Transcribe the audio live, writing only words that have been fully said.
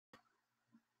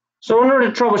So in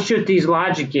order to troubleshoot these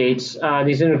logic gates,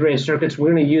 these integrated circuits,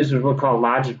 we're going to use what we call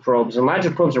logic probes. And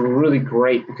logic probes are really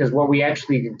great because what we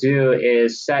actually do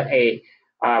is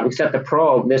we set the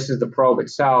probe, this is the probe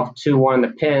itself, to one of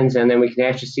the pins, and then we can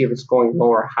actually see if it's going low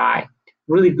or high.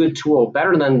 Really good tool,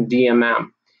 better than DMM.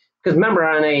 Because remember,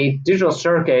 on a digital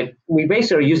circuit, we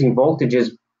basically are using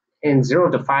voltages in 0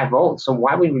 to 5 volts. So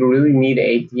why would we really need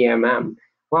a DMM?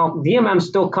 Well, DMMs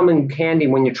still come in handy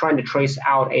when you're trying to trace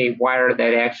out a wire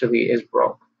that actually is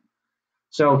broke.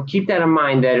 So keep that in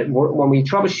mind that when we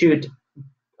troubleshoot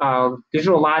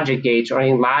digital logic gates or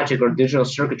any logic or digital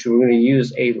circuitry, we're going to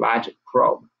use a logic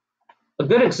probe. A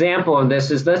good example of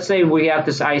this is, let's say we have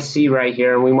this IC right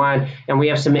here and we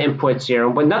have some inputs here,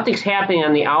 but nothing's happening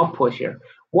on the output here.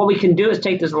 What we can do is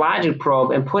take this logic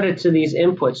probe and put it to these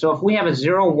inputs. So if we have a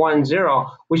 0, 1,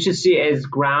 0, we should see it as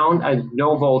ground,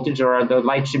 no voltage, or the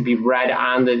light should be red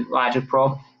on the logic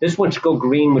probe. This one should go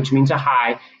green, which means a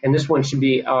high, and this one should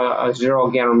be a 0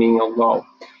 again, or meaning a low.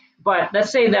 But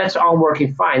let's say that's all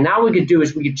working fine. Now what we could do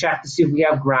is we could check to see if we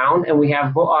have ground and we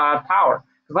have power.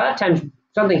 A lot of times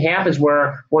something happens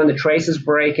where when the traces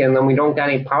break and then we don't got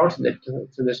any power to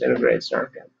this integrated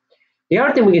circuit. The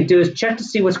other thing we can do is check to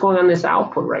see what's going on in this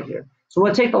output right here. So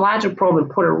we'll take the logic probe and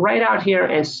put it right out here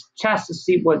and test to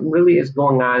see what really is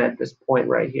going on at this point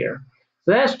right here.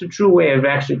 So that's the true way of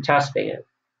actually testing it.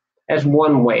 That's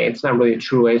one way. It's not really a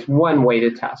true way. It's one way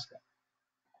to test it.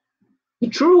 The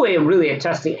true way of really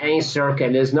testing any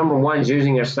circuit is, number one, is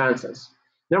using your senses.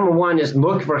 Number one is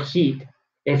look for heat.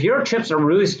 If your chips are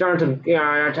really starting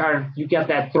to, you get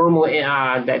that thermal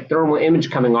image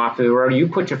coming off of it, or you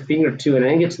put your finger to it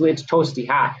and it's toasty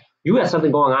hot, you got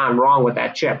something going on wrong with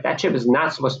that chip. That chip is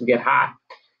not supposed to get hot.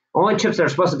 Only chips that are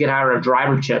supposed to get hot are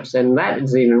driver chips, and that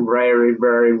is even very,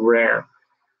 very rare.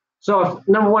 So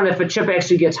number one, if a chip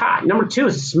actually gets hot. Number two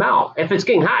is smell. If it's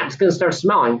getting hot, it's going to start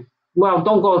smelling. Well,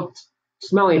 don't go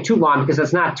smelling it too long because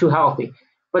that's not too healthy.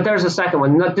 But there's a second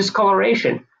one,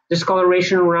 discoloration.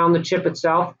 Discoloration around the chip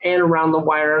itself and around the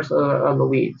wires of the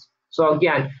leads. So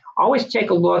again, always take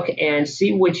a look and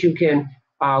see what you can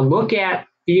look at,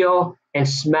 feel, and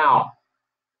smell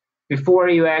before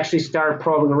you actually start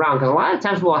probing around. Because a lot of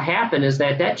times what will happen is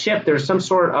that chip, there's some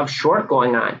sort of short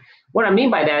going on. What I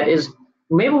mean by that is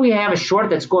maybe we have a short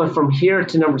that's going from here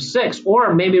to number 6,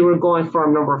 or maybe we're going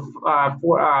from number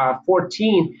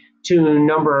 14 to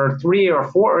number 3 or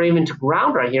 4, or even to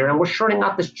ground right here, and we're shorting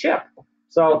out this chip.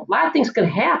 So a lot of things can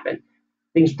happen.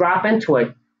 Things drop into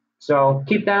it. So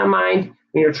keep that in mind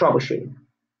when you're troubleshooting.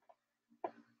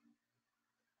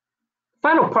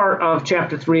 Final part of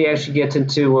chapter 3 actually gets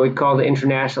into what we call the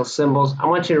international symbols. I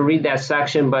want you to read that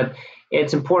section, but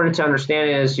it's important to understand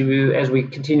it as we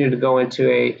continue to go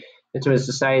into a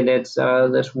society that's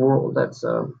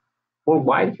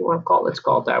worldwide, if you want to call it. Let's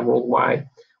call it that, worldwide,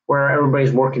 where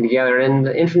everybody's working together. And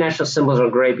the international symbols are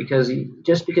great because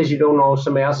just because you don't know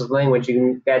somebody else's language,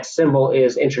 that symbol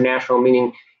is international,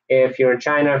 meaning if you're in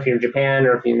China, if you're in Japan,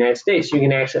 or if you're in the United States, you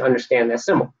can actually understand that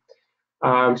symbol.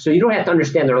 So you don't have to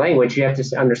understand their language, you have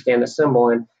to understand the symbol.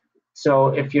 And so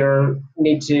if you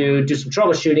need to do some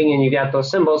troubleshooting and you got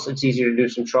those symbols, it's easier to do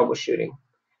some troubleshooting.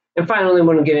 And finally,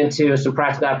 we're going to get into some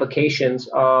practical applications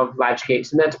of logic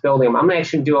gates, and that's building them. I'm going to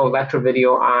actually do a lecture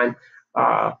video on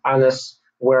this,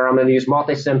 where I'm going to use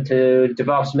multisim to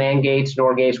develop some AND gates,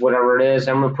 NOR gates, whatever it is.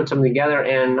 I'm going to put something together,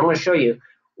 and I'm going to show you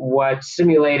what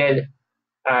simulated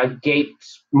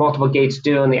multiple gates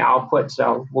do in the output.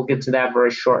 So we'll get to that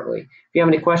very shortly. If you have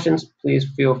any questions, please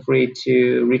feel free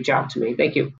to reach out to me. Thank you.